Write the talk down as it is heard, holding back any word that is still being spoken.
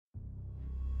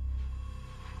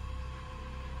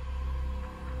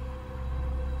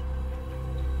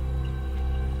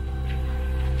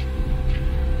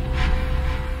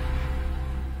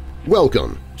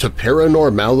Welcome to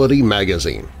Paranormality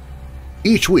Magazine.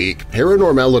 Each week,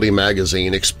 Paranormality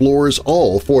Magazine explores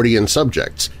all Fortean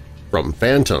subjects, from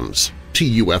phantoms to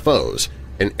UFOs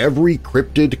and every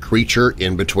cryptid creature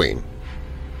in between.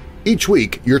 Each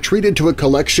week, you're treated to a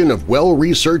collection of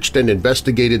well-researched and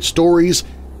investigated stories,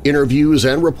 interviews,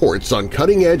 and reports on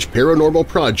cutting-edge paranormal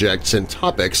projects and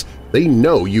topics they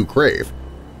know you crave.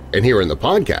 And here in the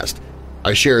podcast,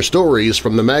 I share stories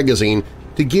from the magazine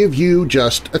to give you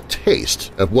just a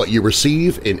taste of what you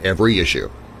receive in every issue.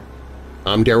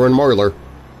 I'm Darren Marlar,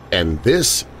 and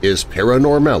this is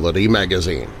Paranormality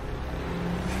Magazine.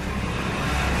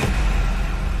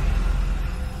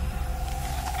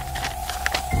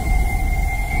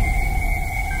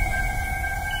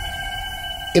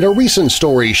 In a recent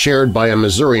story shared by a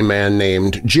Missouri man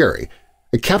named Jerry,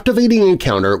 a captivating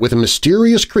encounter with a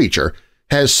mysterious creature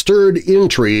has stirred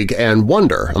intrigue and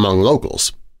wonder among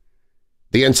locals.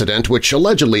 The incident, which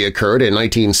allegedly occurred in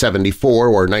 1974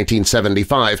 or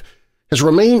 1975, has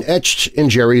remained etched in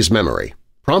Jerry's memory,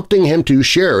 prompting him to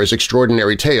share his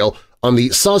extraordinary tale on the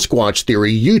Sasquatch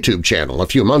Theory YouTube channel a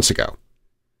few months ago.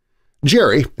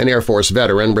 Jerry, an Air Force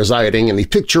veteran residing in the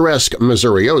picturesque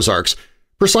Missouri Ozarks,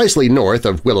 precisely north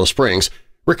of Willow Springs,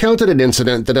 recounted an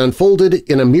incident that unfolded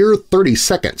in a mere 30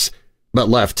 seconds, but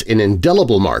left an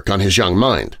indelible mark on his young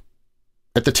mind.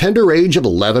 At the tender age of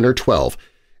 11 or 12,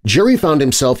 Jerry found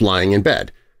himself lying in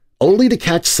bed, only to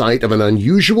catch sight of an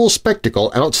unusual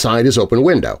spectacle outside his open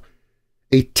window,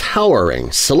 a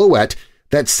towering silhouette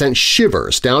that sent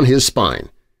shivers down his spine.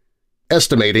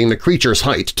 Estimating the creature's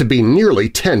height to be nearly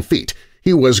 10 feet,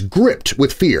 he was gripped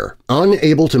with fear,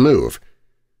 unable to move.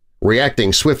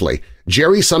 Reacting swiftly,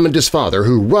 Jerry summoned his father,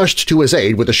 who rushed to his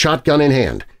aid with a shotgun in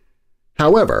hand.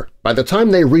 However, by the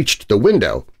time they reached the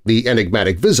window, the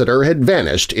enigmatic visitor had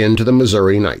vanished into the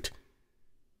Missouri night.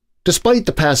 Despite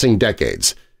the passing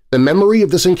decades, the memory of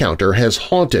this encounter has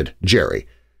haunted Jerry,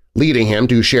 leading him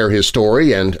to share his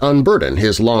story and unburden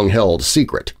his long-held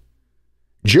secret.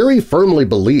 Jerry firmly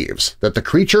believes that the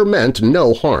creature meant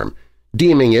no harm,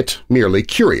 deeming it merely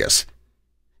curious.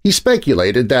 He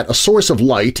speculated that a source of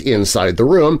light inside the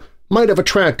room might have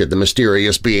attracted the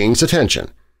mysterious being's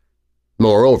attention.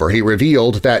 Moreover, he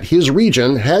revealed that his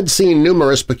region had seen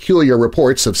numerous peculiar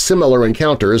reports of similar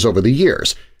encounters over the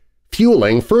years,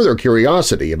 fueling further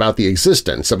curiosity about the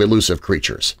existence of elusive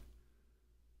creatures.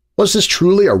 Was this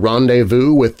truly a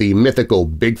rendezvous with the mythical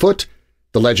Bigfoot,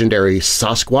 the legendary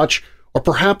Sasquatch, or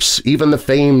perhaps even the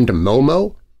famed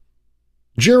Momo?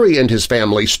 Jerry and his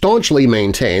family staunchly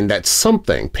maintain that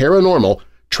something paranormal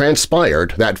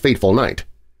transpired that fateful night.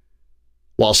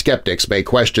 While skeptics may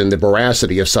question the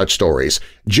veracity of such stories,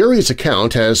 Jerry's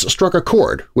account has struck a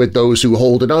chord with those who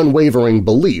hold an unwavering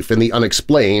belief in the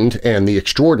unexplained and the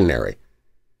extraordinary.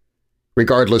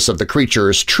 Regardless of the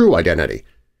creature's true identity,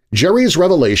 Jerry's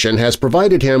revelation has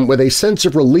provided him with a sense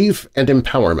of relief and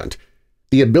empowerment,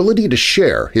 the ability to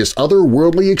share his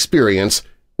otherworldly experience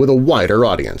with a wider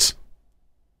audience.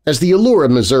 As the allure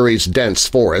of Missouri's dense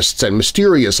forests and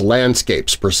mysterious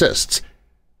landscapes persists,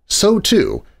 so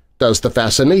too does the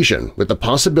fascination with the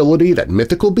possibility that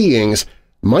mythical beings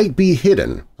might be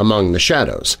hidden among the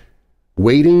shadows,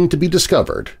 waiting to be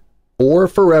discovered or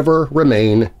forever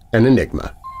remain an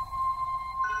enigma.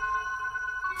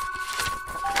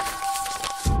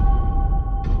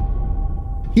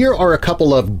 Here are a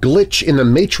couple of Glitch in the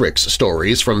Matrix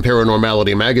stories from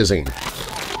Paranormality Magazine.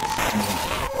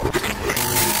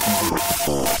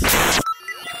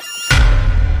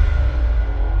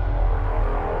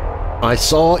 I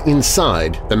saw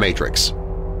inside the Matrix.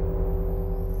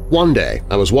 One day,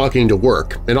 I was walking to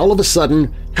work and all of a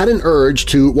sudden had an urge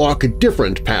to walk a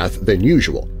different path than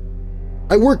usual.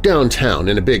 I work downtown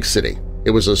in a big city.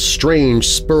 It was a strange,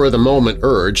 spur-of-the-moment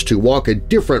urge to walk a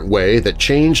different way that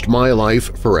changed my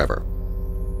life forever.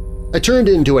 I turned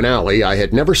into an alley I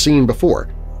had never seen before.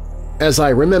 As I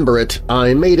remember it,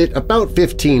 I made it about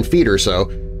 15 feet or so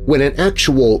when an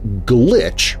actual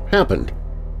glitch happened.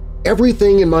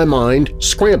 Everything in my mind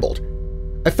scrambled.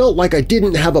 I felt like I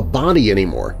didn't have a body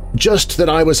anymore, just that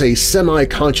I was a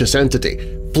semi-conscious entity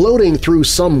floating through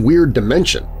some weird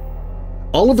dimension.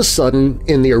 All of a sudden,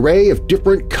 in the array of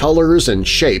different colors and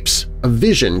shapes, a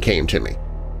vision came to me.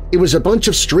 It was a bunch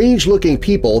of strange-looking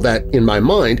people that, in my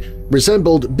mind,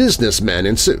 resembled businessmen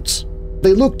in suits.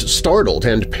 They looked startled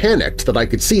and panicked that I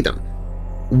could see them.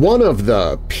 One of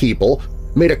the people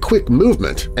made a quick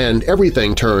movement and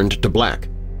everything turned to black.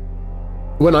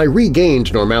 When I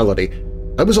regained normality,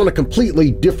 I was on a completely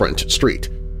different street.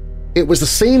 It was the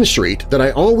same street that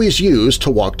I always used to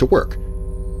walk to work.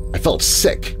 I felt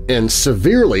sick and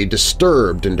severely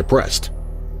disturbed and depressed.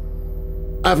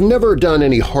 I've never done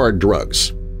any hard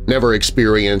drugs, never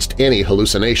experienced any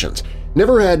hallucinations,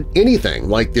 never had anything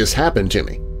like this happen to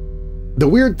me. The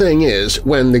weird thing is,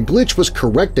 when the glitch was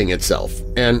correcting itself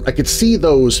and I could see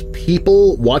those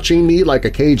people watching me like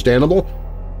a caged animal,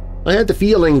 I had the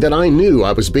feeling that I knew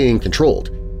I was being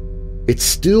controlled. It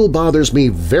still bothers me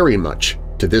very much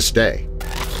to this day.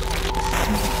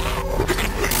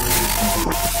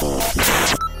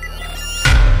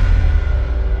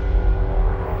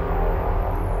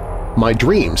 My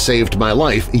dream saved my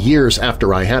life years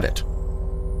after I had it.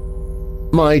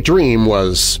 My dream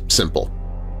was simple.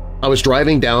 I was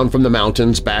driving down from the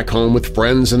mountains back home with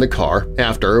friends in the car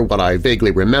after what I vaguely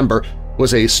remember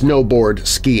was a snowboard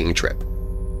skiing trip.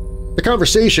 The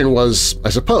conversation was, I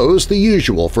suppose, the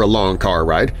usual for a long car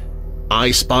ride. I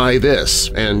spy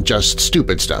this and just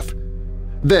stupid stuff.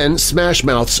 Then Smash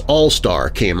Mouth's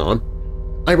All-Star came on.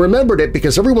 I remembered it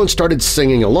because everyone started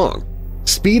singing along.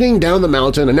 Speeding down the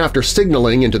mountain and after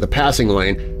signaling into the passing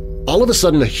lane, all of a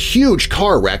sudden a huge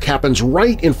car wreck happens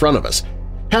right in front of us.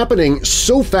 Happening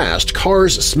so fast,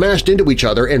 cars smashed into each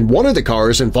other and one of the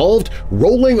cars involved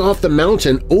rolling off the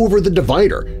mountain over the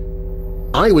divider.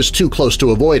 I was too close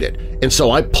to avoid it, and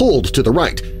so I pulled to the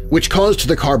right, which caused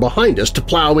the car behind us to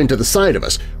plow into the side of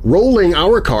us, rolling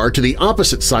our car to the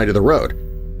opposite side of the road.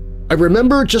 I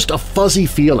remember just a fuzzy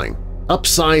feeling,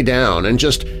 upside down, and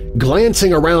just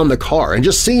glancing around the car and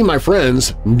just seeing my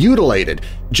friends mutilated.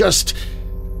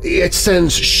 It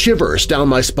sends shivers down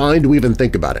my spine to even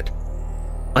think about it.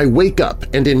 I wake up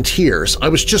and in tears. I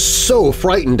was just so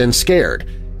frightened and scared.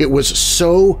 It was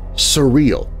so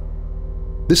surreal.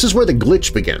 This is where the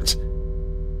glitch begins.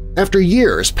 After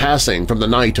years passing from the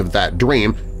night of that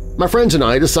dream, my friends and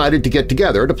I decided to get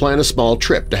together to plan a small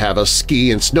trip to have a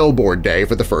ski and snowboard day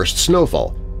for the first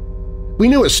snowfall. We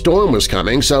knew a storm was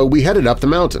coming, so we headed up the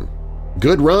mountain.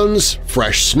 Good runs,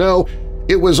 fresh snow.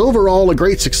 It was overall a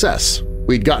great success.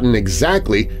 We'd gotten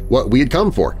exactly what we had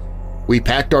come for. We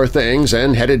packed our things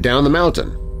and headed down the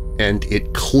mountain. And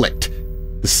it clicked.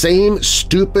 The same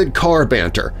stupid car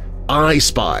banter, I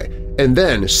Spy, and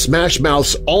then Smash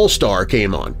Mouth's All-Star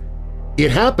came on.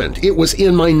 It happened. It was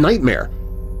in my nightmare.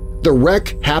 The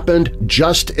wreck happened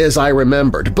just as I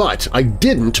remembered, but I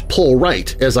didn't pull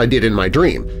right as I did in my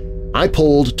dream. I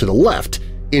pulled to the left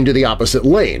into the opposite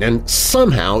lane and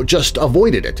somehow just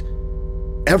avoided it.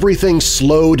 Everything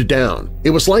slowed down.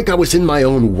 It was like I was in my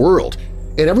own world,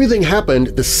 and everything happened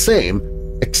the same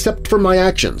except for my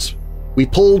actions. We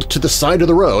pulled to the side of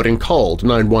the road and called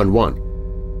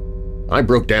 911. I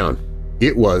broke down.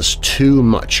 It was too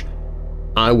much.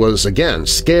 I was again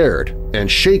scared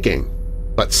and shaking,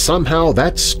 but somehow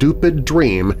that stupid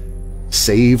dream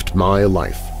saved my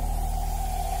life.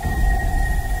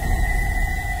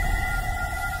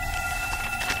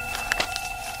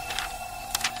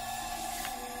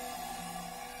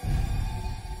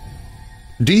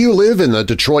 Do you live in the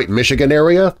Detroit, Michigan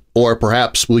area, or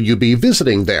perhaps will you be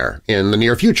visiting there in the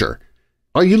near future?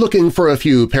 Are you looking for a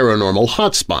few paranormal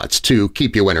hotspots to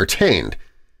keep you entertained?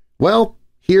 Well,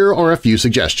 here are a few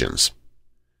suggestions.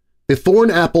 The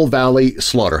Thornapple Valley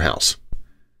Slaughterhouse.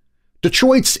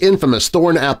 Detroit's infamous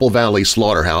Thornapple Valley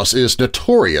Slaughterhouse is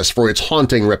notorious for its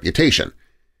haunting reputation.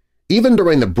 Even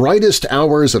during the brightest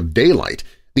hours of daylight,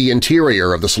 the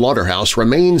interior of the slaughterhouse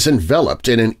remains enveloped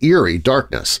in an eerie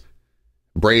darkness.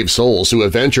 Brave souls who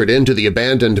have ventured into the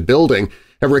abandoned building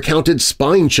have recounted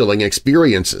spine-chilling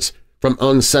experiences, from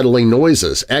unsettling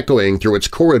noises echoing through its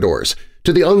corridors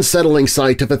to the unsettling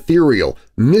sight of ethereal,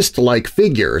 mist-like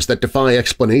figures that defy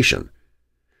explanation.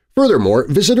 Furthermore,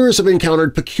 visitors have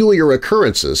encountered peculiar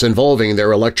occurrences involving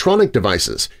their electronic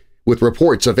devices, with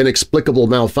reports of inexplicable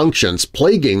malfunctions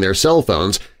plaguing their cell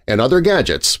phones and other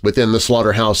gadgets within the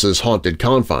slaughterhouse's haunted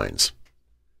confines.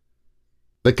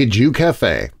 The Kaju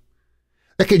Cafe.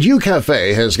 The Kaju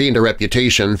Cafe has gained a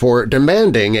reputation for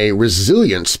demanding a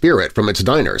resilient spirit from its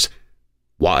diners.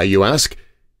 Why, you ask?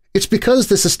 It's because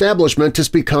this establishment has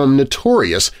become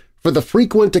notorious for the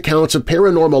frequent accounts of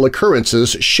paranormal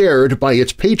occurrences shared by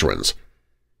its patrons.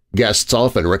 Guests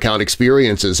often recount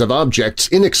experiences of objects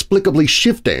inexplicably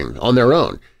shifting on their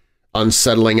own,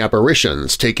 unsettling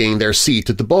apparitions taking their seat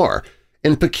at the bar,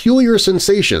 and peculiar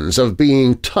sensations of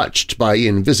being touched by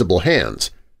invisible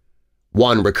hands.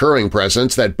 One recurring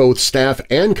presence that both staff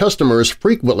and customers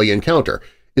frequently encounter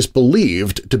is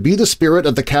believed to be the spirit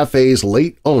of the cafe's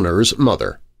late owner's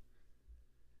mother.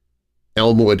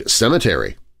 Elmwood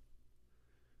Cemetery.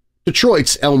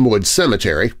 Detroit's Elmwood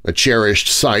Cemetery, a cherished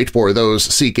site for those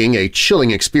seeking a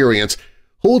chilling experience,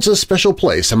 holds a special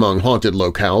place among haunted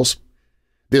locales.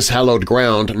 This hallowed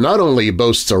ground not only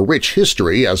boasts a rich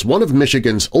history as one of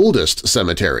Michigan's oldest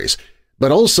cemeteries,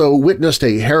 but also witnessed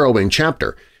a harrowing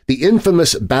chapter, the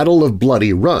infamous Battle of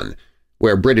Bloody Run,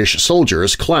 where British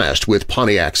soldiers clashed with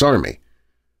Pontiac's army.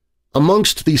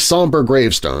 Amongst the somber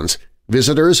gravestones,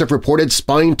 visitors have reported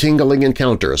spine-tingling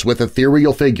encounters with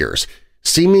ethereal figures,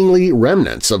 seemingly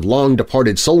remnants of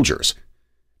long-departed soldiers.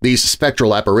 These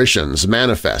spectral apparitions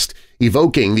manifest,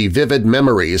 evoking the vivid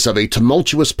memories of a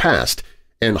tumultuous past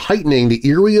and heightening the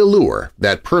eerie allure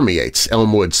that permeates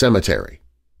Elmwood Cemetery.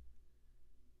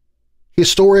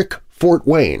 Historic Fort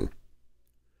Wayne.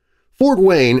 Fort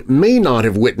Wayne may not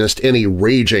have witnessed any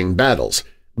raging battles,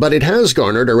 but it has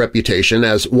garnered a reputation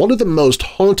as one of the most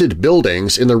haunted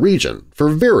buildings in the region for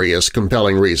various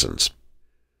compelling reasons.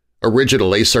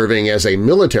 Originally serving as a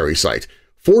military site,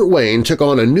 Fort Wayne took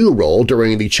on a new role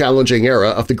during the challenging era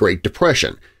of the Great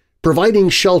Depression, providing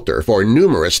shelter for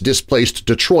numerous displaced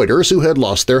Detroiters who had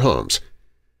lost their homes.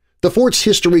 The fort's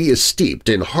history is steeped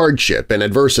in hardship and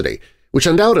adversity, which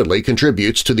undoubtedly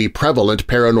contributes to the prevalent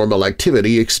paranormal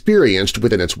activity experienced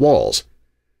within its walls.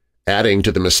 Adding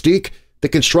to the mystique, the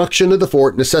construction of the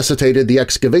fort necessitated the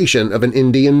excavation of an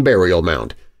Indian burial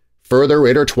mound, further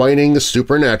intertwining the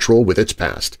supernatural with its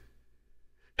past.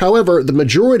 However, the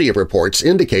majority of reports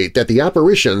indicate that the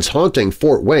apparitions haunting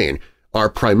Fort Wayne are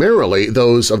primarily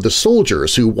those of the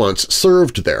soldiers who once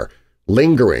served there,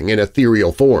 lingering in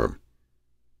ethereal form.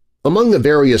 Among the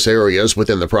various areas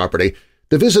within the property,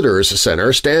 the Visitors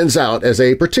Center stands out as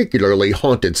a particularly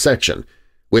haunted section,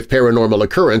 with paranormal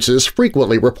occurrences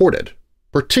frequently reported,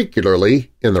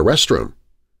 particularly in the restroom.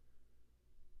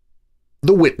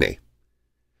 The Whitney.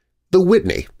 The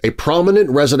Whitney, a prominent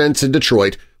residence in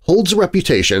Detroit, holds a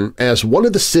reputation as one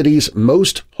of the city's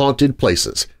most haunted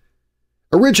places.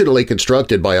 Originally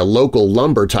constructed by a local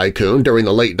lumber tycoon during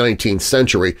the late 19th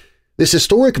century, this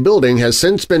historic building has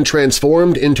since been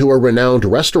transformed into a renowned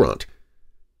restaurant.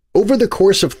 Over the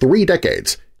course of 3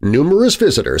 decades, numerous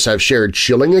visitors have shared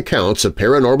chilling accounts of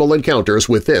paranormal encounters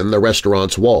within the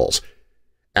restaurant's walls.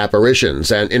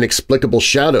 Apparitions and inexplicable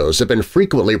shadows have been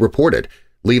frequently reported,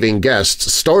 leaving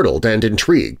guests startled and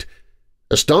intrigued.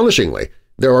 Astonishingly,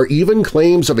 there are even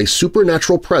claims of a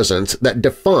supernatural presence that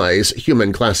defies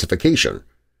human classification.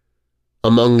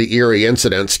 Among the eerie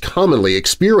incidents commonly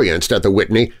experienced at the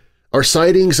Whitney are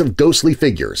sightings of ghostly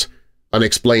figures,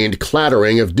 unexplained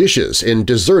clattering of dishes in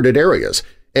deserted areas,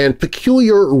 and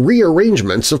peculiar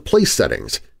rearrangements of place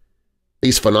settings.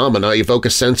 These phenomena evoke a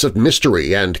sense of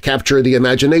mystery and capture the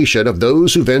imagination of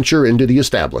those who venture into the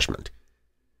establishment.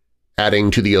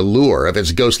 Adding to the allure of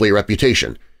its ghostly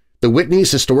reputation, the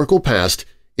Whitney's historical past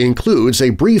includes a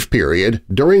brief period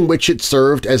during which it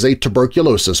served as a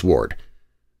tuberculosis ward.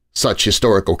 Such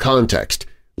historical context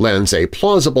lends a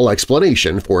plausible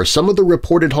explanation for some of the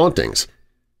reported hauntings,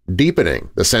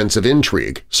 deepening the sense of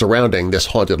intrigue surrounding this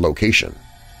haunted location.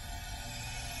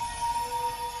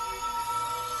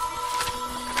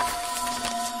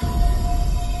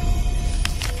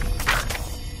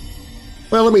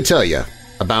 Well, let me tell you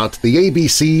about the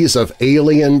ABCs of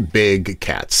alien big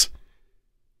cats.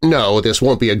 No, this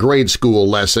won't be a grade school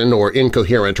lesson or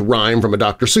incoherent rhyme from a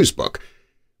Dr. Seuss book.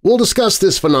 We'll discuss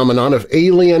this phenomenon of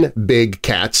alien big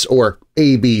cats, or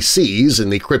ABCs in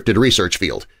the cryptid research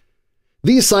field.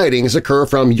 These sightings occur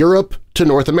from Europe to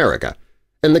North America,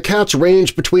 and the cats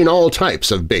range between all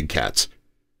types of big cats.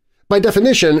 By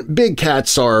definition, big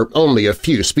cats are only a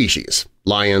few species –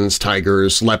 lions,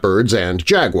 tigers, leopards, and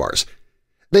jaguars.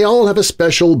 They all have a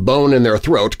special bone in their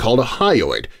throat called a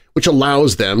hyoid, which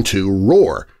allows them to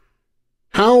roar.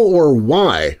 How or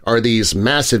why are these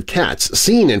massive cats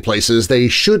seen in places they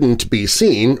shouldn't be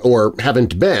seen or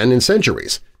haven't been in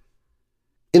centuries?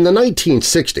 In the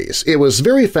 1960s, it was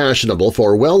very fashionable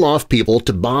for well-off people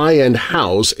to buy and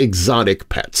house exotic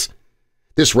pets.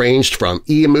 This ranged from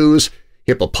emus,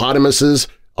 hippopotamuses,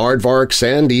 aardvarks,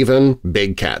 and even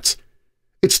big cats.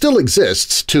 It still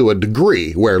exists to a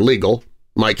degree where legal.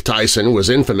 Mike Tyson was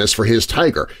infamous for his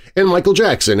tiger, and Michael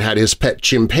Jackson had his pet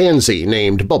chimpanzee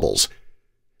named Bubbles.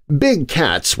 Big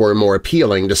cats were more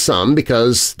appealing to some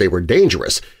because they were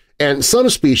dangerous, and some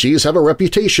species have a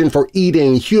reputation for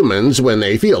eating humans when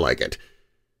they feel like it.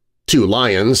 2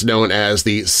 lions, known as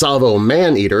the Tsavo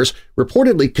man-eaters,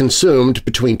 reportedly consumed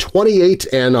between 28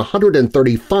 and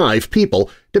 135 people,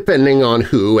 depending on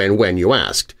who and when you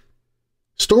asked.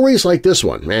 Stories like this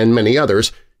one, and many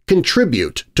others,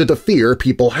 contribute to the fear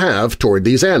people have toward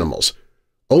these animals,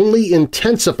 only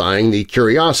intensifying the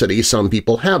curiosity some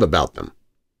people have about them.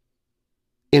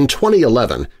 In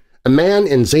 2011, a man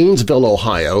in Zanesville,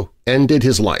 Ohio, ended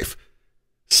his life.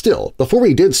 Still, before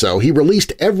he did so, he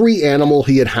released every animal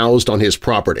he had housed on his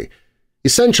property,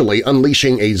 essentially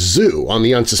unleashing a zoo on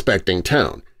the unsuspecting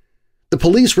town. The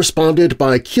police responded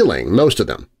by killing most of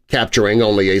them, capturing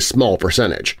only a small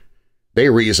percentage. They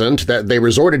reasoned that they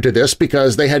resorted to this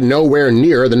because they had nowhere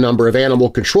near the number of animal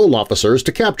control officers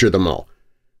to capture them all.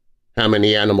 How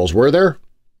many animals were there?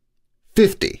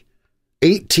 50.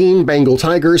 18 Bengal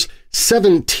tigers,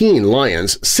 17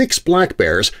 lions, 6 black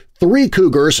bears, 3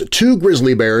 cougars, 2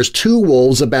 grizzly bears, 2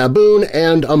 wolves, a baboon,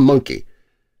 and a monkey.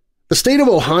 The state of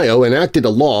Ohio enacted a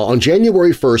law on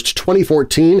January 1,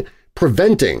 2014,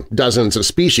 preventing dozens of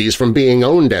species from being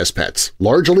owned as pets,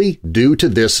 largely due to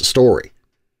this story.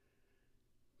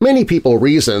 Many people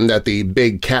reason that the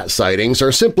big cat sightings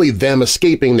are simply them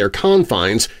escaping their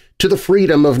confines to the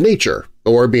freedom of nature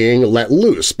or being let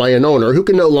loose by an owner who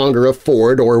can no longer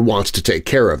afford or wants to take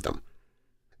care of them.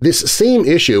 This same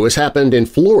issue has happened in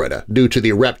Florida due to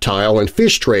the reptile and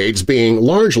fish trades being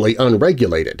largely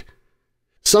unregulated.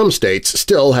 Some states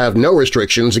still have no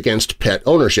restrictions against pet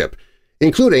ownership,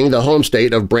 including the home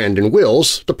state of Brandon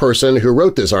Wills, the person who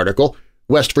wrote this article,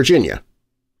 West Virginia.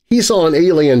 He saw an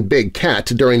alien big cat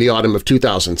during the autumn of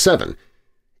 2007.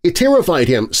 It terrified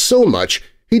him so much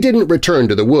he didn't return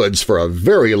to the woods for a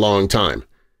very long time.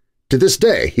 To this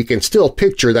day, he can still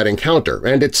picture that encounter,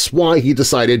 and it's why he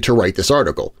decided to write this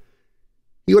article.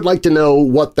 He would like to know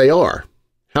what they are,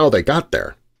 how they got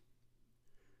there.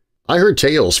 I heard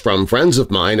tales from friends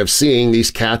of mine of seeing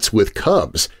these cats with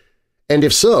cubs, and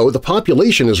if so, the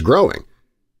population is growing.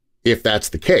 If that's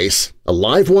the case, a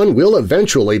live one will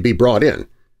eventually be brought in.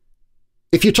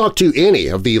 If you talk to any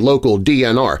of the local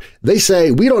DNR, they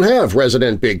say we don't have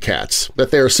resident big cats, that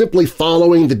they're simply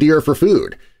following the deer for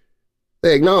food.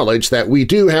 They acknowledge that we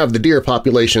do have the deer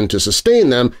population to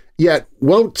sustain them, yet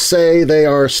won't say they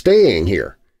are staying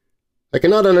here. I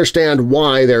cannot understand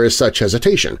why there is such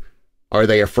hesitation. Are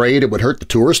they afraid it would hurt the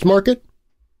tourist market?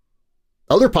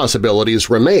 Other possibilities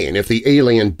remain if the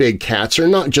alien big cats are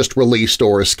not just released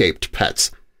or escaped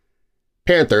pets.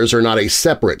 Panthers are not a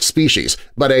separate species,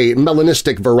 but a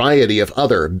melanistic variety of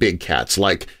other big cats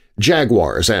like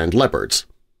jaguars and leopards.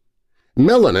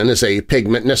 Melanin is a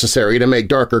pigment necessary to make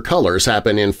darker colors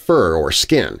happen in fur or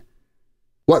skin.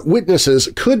 What witnesses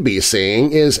could be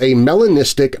seeing is a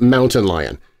melanistic mountain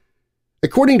lion.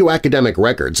 According to academic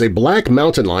records, a black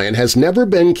mountain lion has never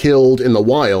been killed in the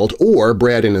wild or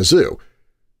bred in a zoo.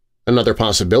 Another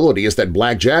possibility is that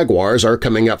black jaguars are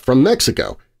coming up from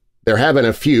Mexico. There have been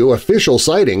a few official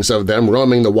sightings of them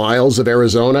roaming the wilds of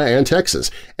Arizona and Texas,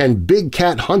 and big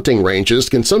cat hunting ranges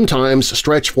can sometimes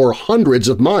stretch for hundreds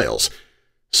of miles.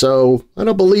 So I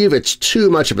don't believe it's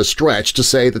too much of a stretch to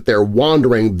say that they're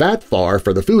wandering that far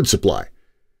for the food supply.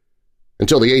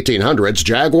 Until the 1800s,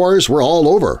 jaguars were all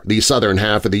over the southern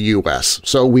half of the U.S.,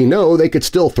 so we know they could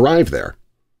still thrive there.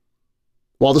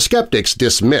 While the skeptics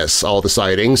dismiss all the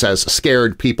sightings as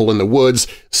scared people in the woods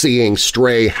seeing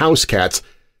stray house cats,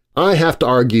 I have to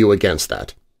argue against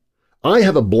that. I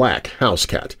have a black house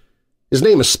cat. His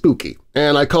name is Spooky,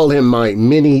 and I call him my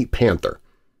mini panther.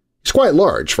 He's quite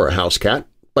large for a house cat,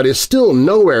 but is still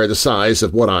nowhere the size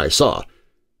of what I saw.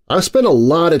 I've spent a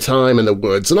lot of time in the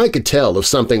woods, and I could tell if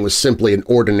something was simply an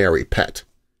ordinary pet.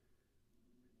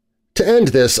 To end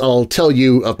this, I'll tell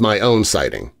you of my own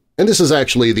sighting, and this is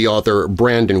actually the author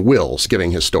Brandon Wills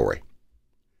giving his story.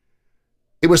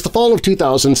 It was the fall of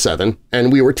 2007,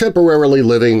 and we were temporarily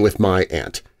living with my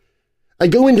aunt. I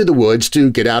go into the woods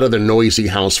to get out of the noisy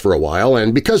house for a while,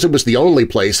 and because it was the only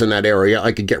place in that area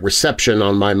I could get reception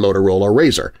on my Motorola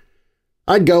Razr.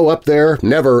 I'd go up there,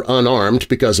 never unarmed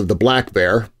because of the black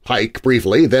bear, hike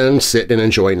briefly, then sit and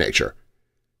enjoy nature.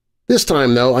 This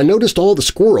time, though, I noticed all the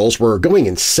squirrels were going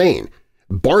insane,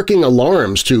 barking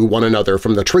alarms to one another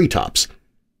from the treetops.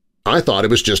 I thought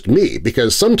it was just me,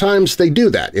 because sometimes they do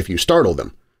that if you startle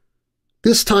them.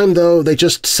 This time, though, they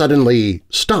just suddenly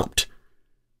stopped.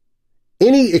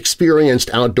 Any experienced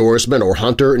outdoorsman or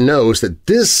hunter knows that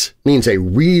this means a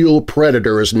real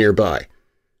predator is nearby.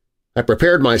 I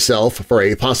prepared myself for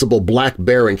a possible black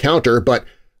bear encounter, but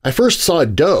I first saw a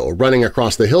doe running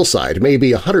across the hillside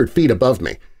maybe 100 feet above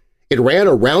me. It ran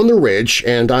around the ridge,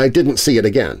 and I didn't see it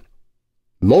again.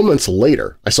 Moments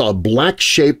later, I saw a black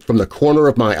shape from the corner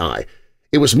of my eye.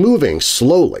 It was moving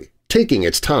slowly, taking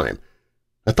its time.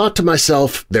 I thought to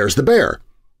myself, there's the bear.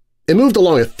 It moved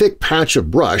along a thick patch of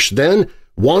brush, then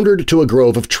wandered to a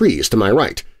grove of trees to my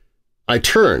right. I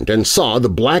turned and saw the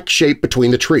black shape between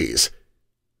the trees.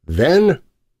 Then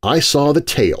I saw the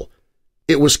tail.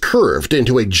 It was curved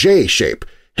into a J shape,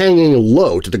 hanging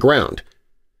low to the ground.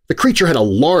 The creature had a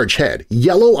large head,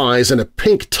 yellow eyes, and a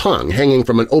pink tongue hanging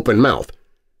from an open mouth.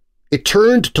 It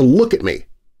turned to look at me,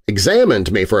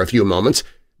 examined me for a few moments,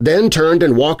 then turned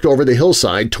and walked over the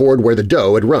hillside toward where the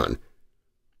doe had run.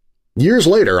 Years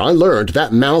later, I learned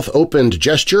that mouth-opened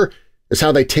gesture is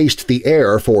how they taste the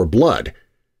air for blood.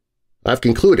 I've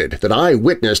concluded that I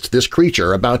witnessed this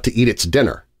creature about to eat its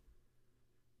dinner.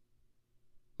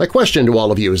 My question to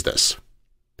all of you is this: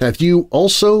 have you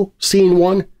also seen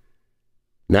one?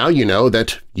 Now you know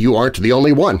that you aren't the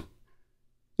only one.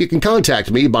 You can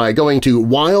contact me by going to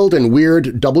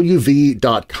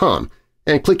wildandweirdwv.com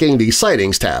and clicking the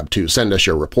Sightings tab to send us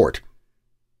your report.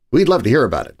 We'd love to hear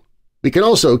about it. We can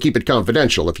also keep it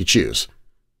confidential if you choose.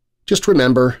 Just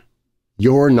remember,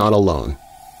 you're not alone.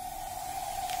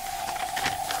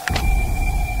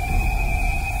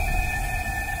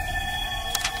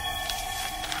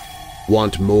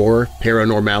 Want more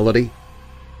paranormality?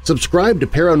 Subscribe to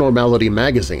Paranormality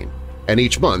Magazine, and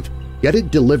each month get it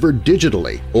delivered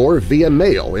digitally or via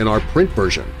mail in our print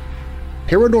version.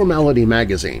 Paranormality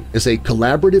Magazine is a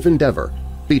collaborative endeavor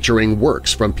featuring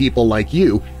works from people like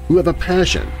you who have a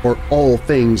passion for all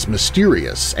things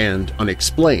mysterious and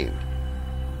unexplained.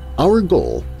 Our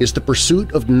goal is the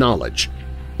pursuit of knowledge,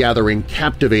 gathering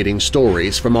captivating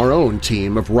stories from our own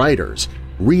team of writers,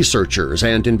 researchers,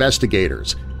 and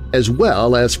investigators, as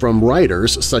well as from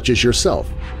writers such as yourself.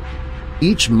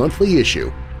 Each monthly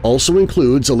issue also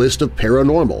includes a list of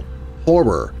paranormal,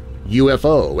 horror,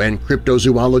 UFO, and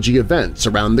cryptozoology events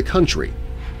around the country,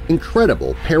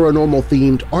 incredible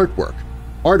paranormal-themed artwork,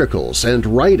 articles and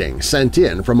writing sent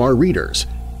in from our readers,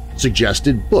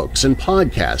 suggested books and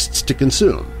podcasts to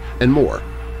consume, and more.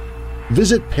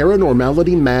 Visit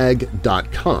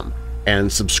ParanormalityMag.com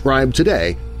and subscribe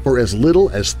today for as little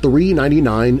as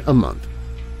 $3.99 a month.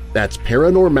 That's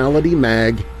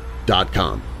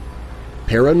ParanormalityMag.com.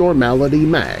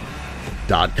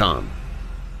 ParanormalityMag.com.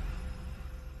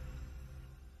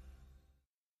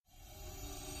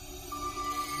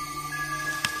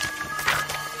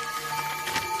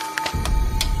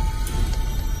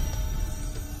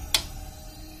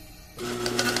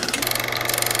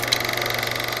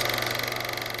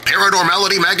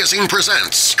 Paranormality Magazine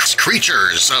presents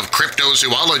Creatures of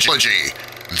Cryptozoology,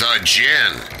 the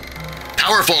Djinn.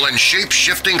 Powerful and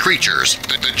shape-shifting creatures,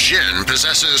 the Djinn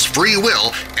possesses free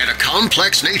will and a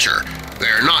complex nature.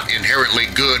 They're not inherently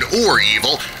good or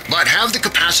evil, but have the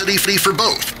capacity for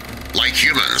both. Like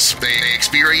humans, they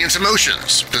experience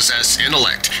emotions, possess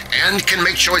intellect, and can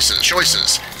make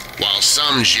choices. While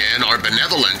some Djinn are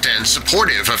benevolent and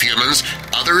supportive of humans,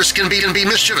 others can be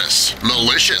mischievous,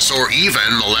 malicious, or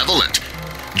even malevolent.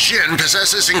 Djinn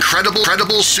possesses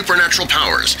incredible supernatural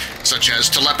powers, such as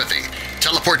telepathy,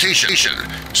 teleportation,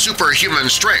 superhuman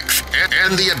strength,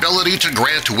 and the ability to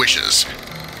grant wishes.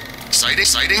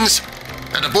 Sightings?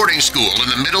 At a boarding school in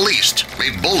the Middle East,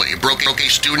 a bully broke a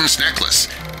student's necklace.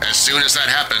 As soon as that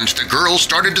happened, the girl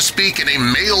started to speak in a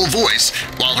male voice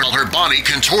while her body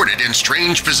contorted in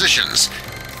strange positions.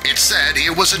 It said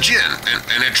it was a Djinn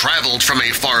and had traveled from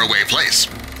a faraway place.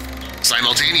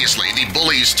 Simultaneously, the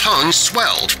bully's tongue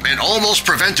swelled and almost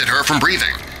prevented her from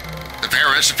breathing. The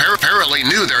parents apparently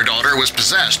knew their daughter was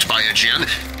possessed by a Djinn,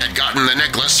 had gotten the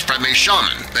necklace from a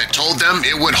shaman that told them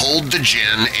it would hold the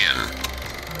Djinn in.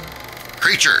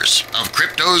 Creatures of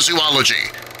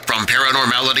Cryptozoology from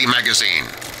Paranormality Magazine.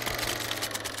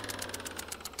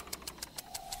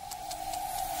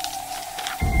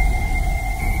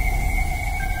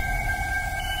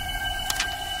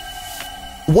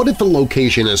 What if a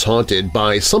location is haunted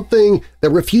by something that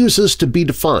refuses to be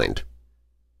defined?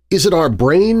 Is it our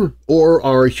brain or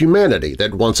our humanity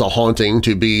that wants a haunting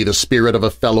to be the spirit of a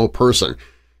fellow person,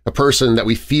 a person that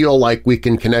we feel like we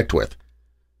can connect with?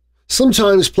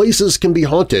 Sometimes places can be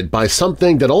haunted by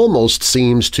something that almost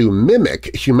seems to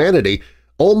mimic humanity,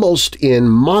 almost in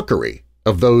mockery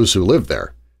of those who live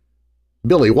there.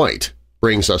 Bili White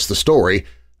brings us the story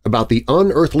about the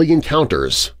unearthly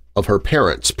encounters of her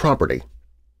parents' property.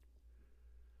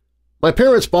 My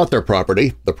parents bought their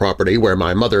property, the property where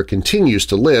my mother continues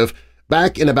to live,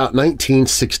 back in about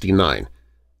 1969.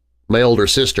 My older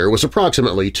sister was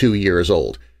approximately 2 years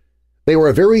old. They were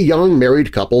a very young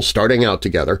married couple starting out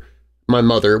together. My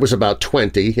mother was about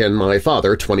 20 and my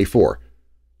father 24.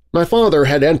 My father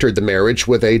had entered the marriage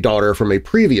with a daughter from a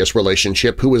previous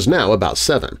relationship who was now about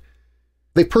 7.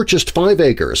 They purchased 5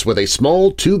 acres with a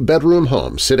small 2-bedroom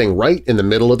home sitting right in the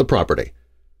middle of the property.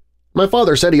 My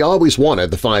father said he always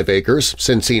wanted the 5 acres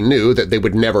since he knew that they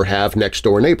would never have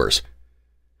next-door neighbors.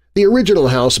 The original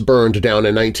house burned down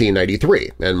in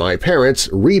 1993, and my parents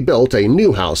rebuilt a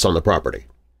new house on the property.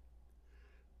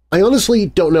 I honestly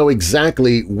don't know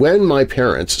exactly when my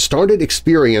parents started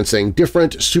experiencing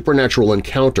different supernatural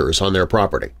encounters on their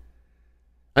property.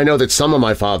 I know that some of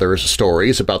my father's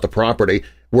stories about the property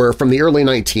were from the early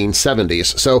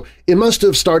 1970s, so it must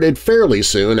have started fairly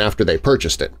soon after they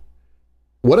purchased it.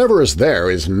 Whatever is there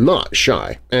is not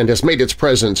shy and has made its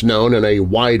presence known in a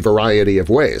wide variety of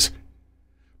ways.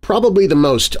 Probably the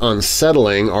most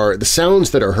unsettling are the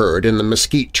sounds that are heard in the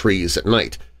mesquite trees at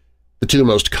night. The two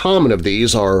most common of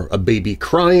these are a baby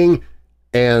crying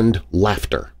and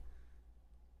laughter.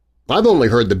 I've only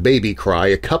heard the baby cry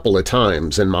a couple of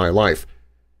times in my life.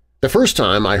 The first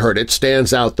time I heard it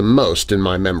stands out the most in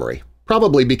my memory,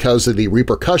 probably because of the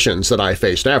repercussions that I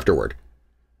faced afterward.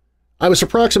 I was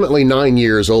approximately 9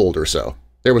 years old or so.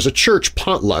 There was a church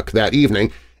potluck that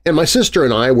evening, and my sister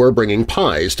and I were bringing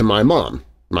pies to my mom.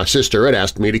 My sister had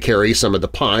asked me to carry some of the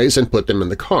pies and put them in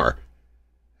the car.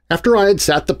 After I had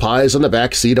sat the pies on the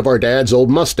back seat of our dad's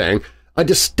old Mustang, I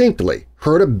distinctly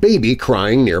heard a baby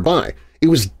crying nearby. It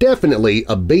was definitely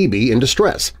a baby in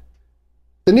distress.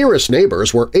 The nearest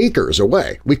neighbors were acres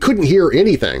away. We couldn't hear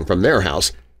anything from their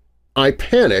house. I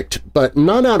panicked, but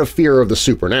not out of fear of the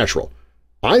supernatural.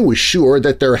 I was sure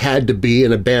that there had to be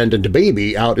an abandoned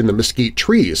baby out in the mesquite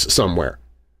trees somewhere.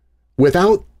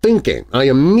 Without thinking, I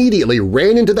immediately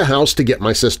ran into the house to get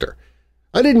my sister.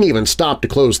 I didn't even stop to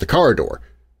close the car door.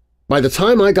 By the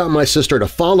time I got my sister to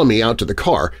follow me out to the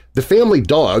car, the family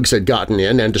dogs had gotten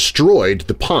in and destroyed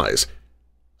the pies.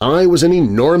 I was in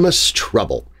enormous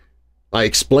trouble. I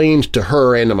explained to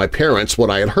her and to my parents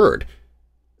what I had heard.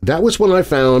 That was when I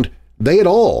found they had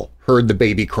all heard the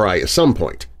baby cry at some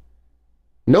point.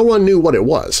 No one knew what it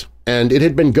was, and it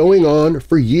had been going on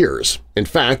for years. In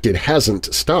fact, it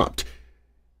hasn't stopped.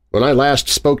 When I last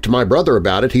spoke to my brother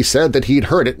about it, he said that he'd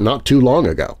heard it not too long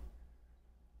ago.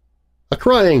 A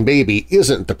crying baby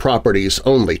isn't the property's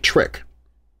only trick.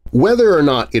 Whether or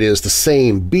not it is the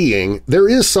same being, there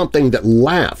is something that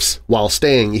laughs while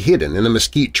staying hidden in the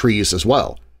mesquite trees as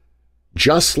well.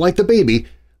 Just like the baby,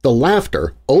 the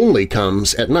laughter only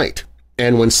comes at night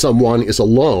and when someone is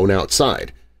alone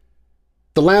outside.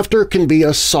 The laughter can be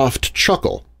a soft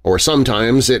chuckle, or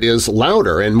sometimes it is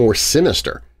louder and more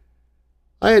sinister.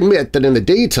 I admit that in the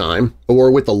daytime,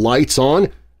 or with the lights on,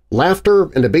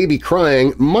 laughter and a baby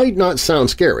crying might not sound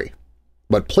scary.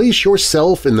 But place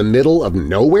yourself in the middle of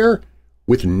nowhere,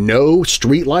 with no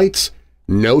streetlights,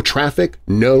 no traffic,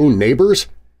 no neighbors.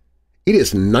 It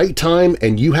is nighttime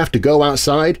and you have to go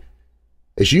outside.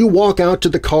 As you walk out to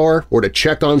the car or to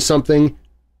check on something,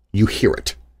 you hear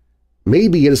it.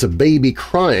 Maybe it is a baby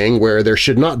crying where there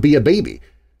should not be a baby.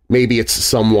 Maybe it's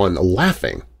someone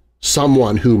laughing,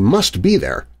 someone who must be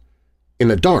there, in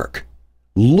the dark,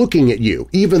 looking at you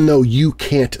even though you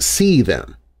can't see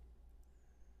them.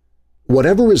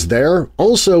 Whatever is there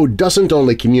also doesn't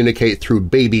only communicate through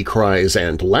baby cries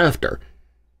and laughter.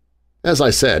 As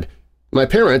I said, my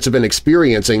parents have been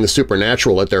experiencing the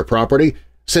supernatural at their property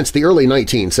since the early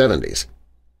 1970s.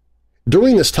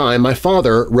 During this time, my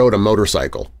father rode a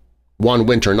motorcycle. One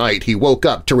winter night, he woke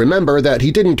up to remember that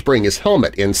he didn't bring his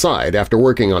helmet inside after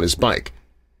working on his bike.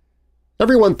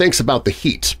 Everyone thinks about the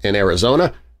heat in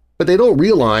Arizona, but they don't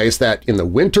realize that in the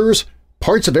winters,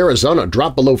 parts of Arizona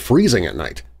drop below freezing at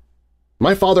night.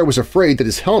 My father was afraid that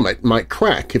his helmet might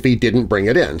crack if he didn't bring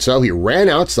it in, so he ran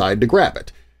outside to grab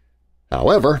it.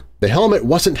 However, the helmet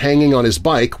wasn't hanging on his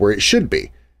bike where it should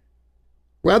be.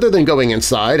 Rather than going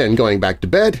inside and going back to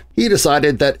bed, he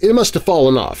decided that it must have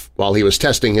fallen off while he was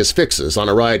testing his fixes on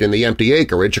a ride in the empty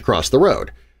acreage across the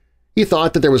road. He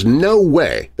thought that there was no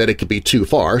way that it could be too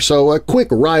far, so a quick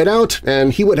ride out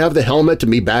and he would have the helmet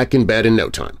and be back in bed in no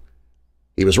time.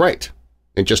 He was right.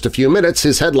 In just a few minutes,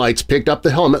 his headlights picked up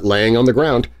the helmet laying on the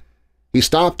ground. He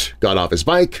stopped, got off his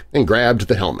bike, and grabbed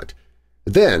the helmet.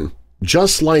 Then,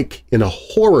 just like in a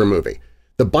horror movie,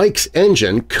 the bike's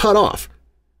engine cut off.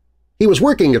 He was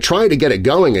working to try to get it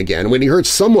going again when he heard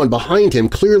someone behind him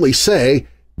clearly say,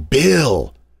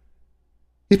 "Bill."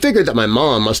 He figured that my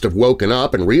mom must have woken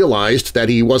up and realized that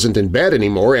he wasn't in bed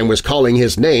anymore and was calling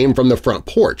his name from the front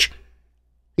porch.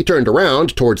 He turned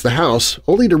around towards the house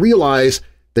only to realize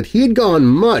that he had gone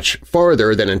much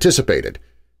farther than anticipated.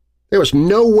 There was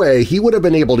no way he would have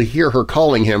been able to hear her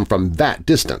calling him from that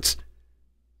distance.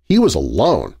 He was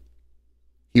alone.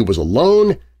 He was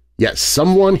alone, yet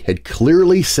someone had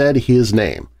clearly said his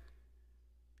name.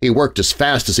 He worked as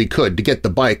fast as he could to get the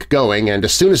bike going, and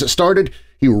as soon as it started,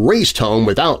 he raced home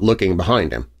without looking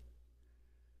behind him.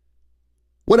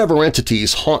 Whatever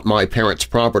entities haunt my parents'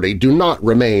 property do not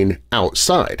remain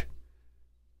outside.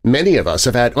 Many of us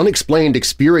have had unexplained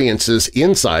experiences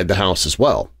inside the house as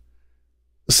well.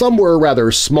 Some were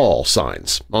rather small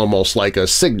signs, almost like a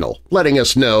signal letting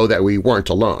us know that we weren't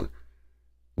alone.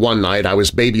 One night I was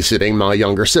babysitting my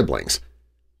younger siblings.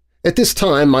 At this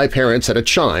time, my parents had a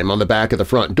chime on the back of the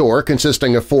front door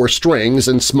consisting of 4 strings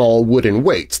and small wooden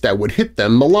weights that would hit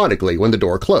them melodically when the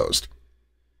door closed.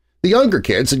 The younger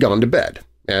kids had gone to bed,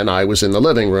 and I was in the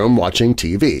living room watching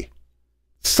TV.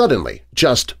 Suddenly,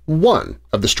 just one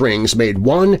of the strings made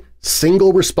one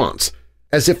single response,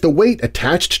 as if the weight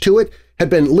attached to it had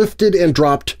been lifted and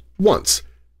dropped once,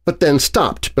 but then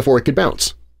stopped before it could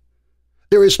bounce.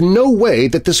 There is no way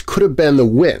that this could have been the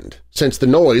wind, since the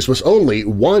noise was only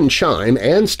one chime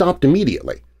and stopped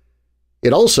immediately.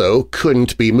 It also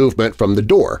couldn't be movement from the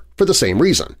door for the same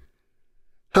reason.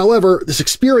 However, this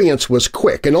experience was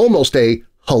quick and almost a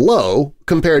hello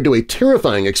compared to a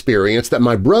terrifying experience that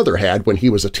my brother had when he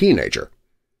was a teenager.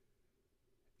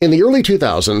 In the early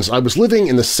 2000s, I was living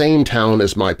in the same town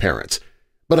as my parents,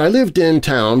 but I lived in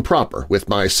town proper with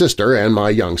my sister and my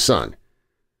young son.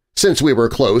 Since we were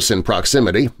close in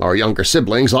proximity, our younger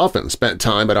siblings often spent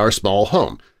time at our small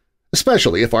home,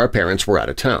 especially if our parents were out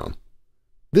of town.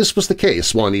 This was the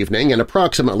case one evening in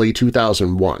approximately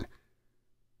 2001.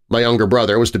 My younger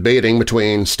brother was debating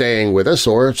between staying with us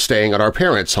or staying at our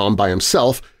parents' home by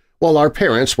himself while our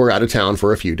parents were out of town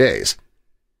for a few days.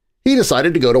 He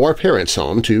decided to go to our parents'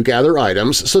 home to gather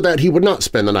items so that he would not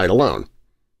spend the night alone.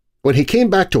 When he came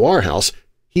back to our house,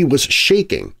 he was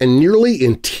shaking and nearly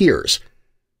in tears.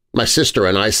 My sister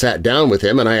and I sat down with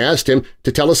him and I asked him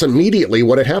to tell us immediately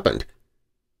what had happened.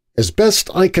 As best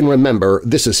I can remember,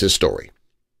 this is his story.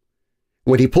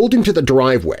 When he pulled into the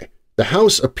driveway, the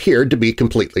house appeared to be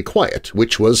completely quiet,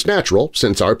 which was natural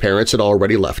since our parents had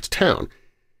already left town.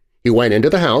 He went into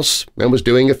the house and was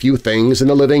doing a few things in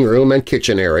the living room and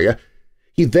kitchen area.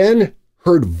 He then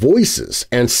heard voices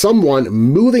and someone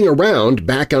moving around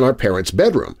back in our parents'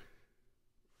 bedroom.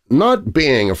 Not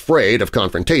being afraid of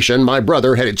confrontation, my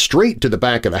brother headed straight to the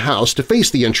back of the house to face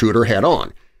the intruder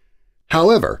head-on.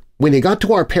 However, when he got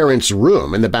to our parents'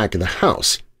 room in the back of the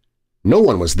house, no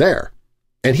one was there,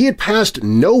 and he had passed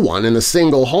no one in the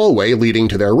single hallway leading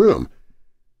to their room.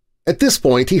 At this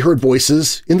point, he heard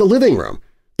voices in the living room,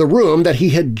 the room that he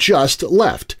had just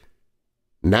left.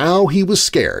 Now he was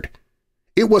scared.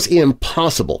 It was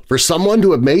impossible for someone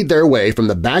to have made their way from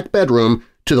the back bedroom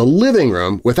to the living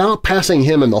room without passing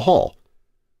him in the hall.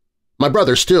 My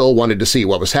brother still wanted to see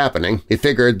what was happening. He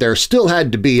figured there still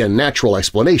had to be a natural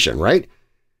explanation, right?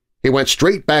 He went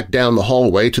straight back down the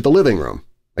hallway to the living room.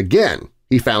 Again,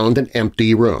 he found an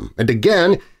empty room, and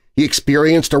again he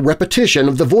experienced a repetition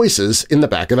of the voices in the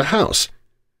back of the house.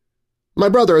 My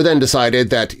brother then decided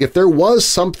that if there was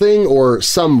something or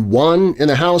someone in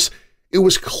the house, it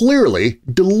was clearly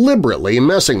deliberately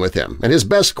messing with him, and his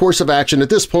best course of action at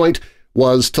this point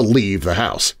was to leave the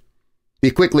house.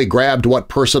 He quickly grabbed what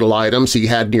personal items he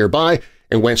had nearby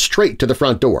and went straight to the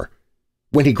front door.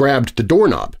 When he grabbed the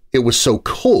doorknob, it was so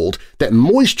cold that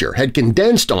moisture had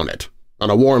condensed on it on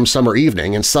a warm summer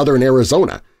evening in southern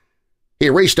Arizona. He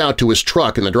raced out to his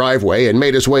truck in the driveway and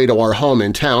made his way to our home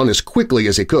in town as quickly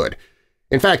as he could.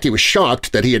 In fact, he was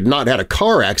shocked that he had not had a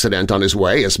car accident on his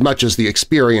way as much as the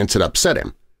experience had upset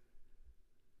him.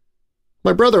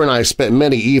 My brother and I spent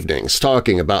many evenings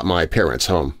talking about my parents'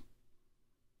 home.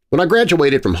 When I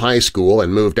graduated from high school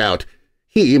and moved out,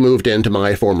 he moved into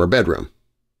my former bedroom.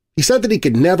 He said that he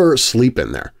could never sleep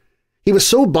in there. He was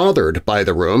so bothered by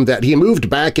the room that he moved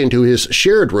back into his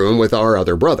shared room with our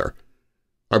other brother.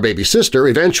 Our baby sister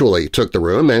eventually took the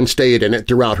room and stayed in it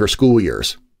throughout her school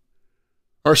years.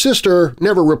 Our sister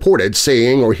never reported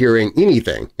seeing or hearing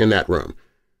anything in that room.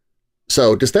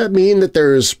 So does that mean that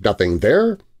there's nothing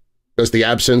there? Does the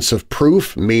absence of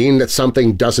proof mean that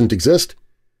something doesn't exist?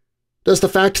 Does the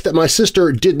fact that my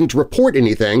sister didn't report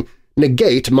anything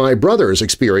negate my brother's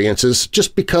experiences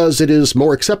just because it is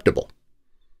more acceptable?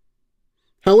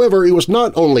 However, it was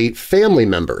not only family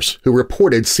members who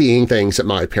reported seeing things at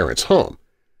my parents' home.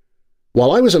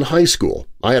 While I was in high school,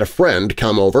 I had a friend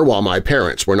come over while my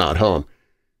parents were not home.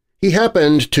 He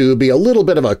happened to be a little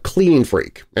bit of a clean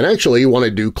freak and actually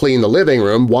wanted to clean the living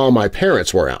room while my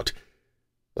parents were out.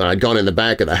 I'd gone in the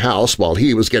back of the house while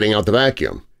he was getting out the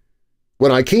vacuum.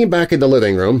 When I came back in the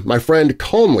living room, my friend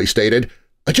calmly stated,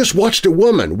 "I just watched a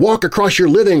woman walk across your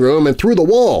living room and through the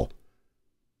wall."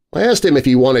 I asked him if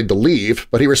he wanted to leave,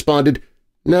 but he responded,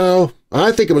 "No,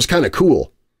 I think it was kind of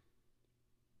cool."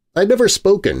 I'd never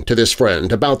spoken to this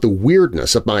friend about the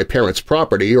weirdness of my parents'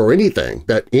 property or anything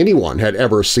that anyone had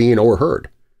ever seen or heard.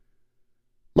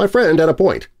 My friend had a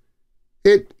point.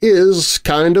 It is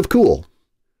kind of cool.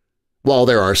 While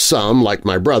there are some, like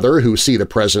my brother, who see the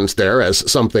presence there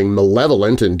as something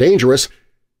malevolent and dangerous,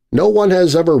 no one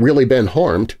has ever really been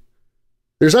harmed.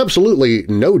 There's absolutely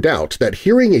no doubt that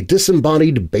hearing a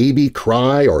disembodied baby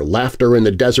cry or laughter in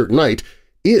the desert night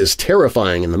is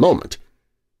terrifying in the moment.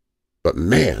 But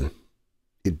man,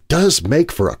 it does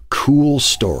make for a cool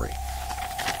story.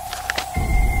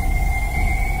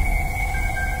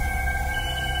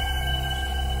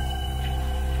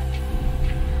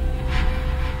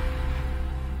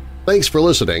 Thanks for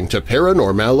listening to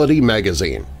Paranormality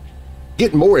Magazine.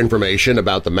 Get more information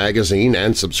about the magazine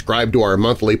and subscribe to our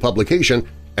monthly publication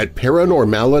at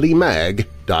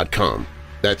paranormalitymag.com.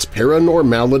 That's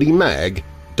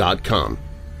paranormalitymag.com,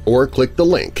 or click the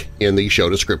link in the show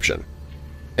description.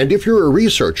 And if you're a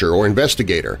researcher or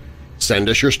investigator, send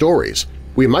us your stories.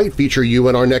 We might feature you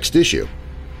in our next issue.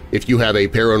 If you have a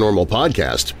paranormal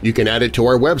podcast, you can add it to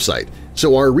our website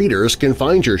so our readers can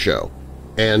find your show.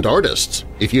 And artists,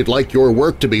 if you'd like your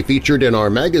work to be featured in our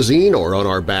magazine or on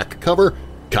our back cover,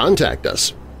 contact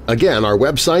us. Again, our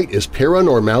website is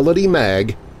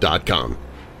paranormalitymag.com.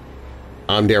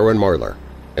 I'm Darren Marlar,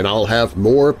 and I'll have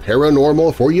more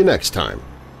paranormal for you next time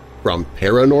from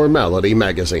Paranormality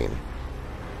Magazine.